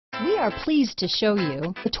We are pleased to show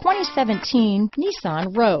you the 2017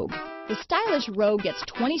 Nissan Rogue. The stylish Rogue gets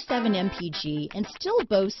 27 mpg and still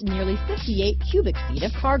boasts nearly 58 cubic feet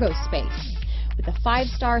of cargo space. With a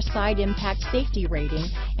 5-star side impact safety rating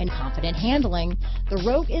and confident handling, the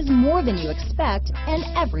Rogue is more than you expect and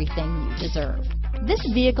everything you deserve. This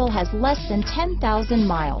vehicle has less than 10,000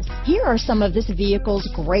 miles. Here are some of this vehicle's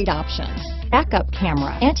great options: backup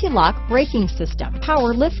camera, anti-lock braking system,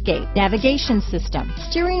 power liftgate, navigation system,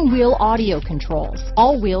 steering wheel audio controls,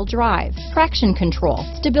 all-wheel drive, traction control,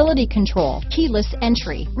 stability control, keyless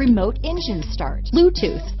entry, remote engine start,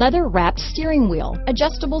 Bluetooth, leather-wrapped steering wheel,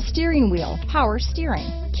 adjustable steering wheel, power steering,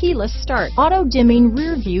 keyless start, auto-dimming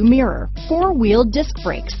rear-view mirror, 4-wheel disc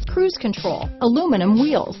brakes, cruise control, aluminum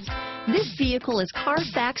wheels. This vehicle is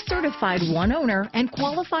Carfax certified one owner and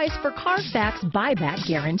qualifies for Carfax buyback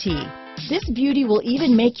guarantee. This beauty will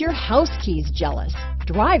even make your house keys jealous.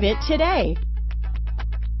 Drive it today.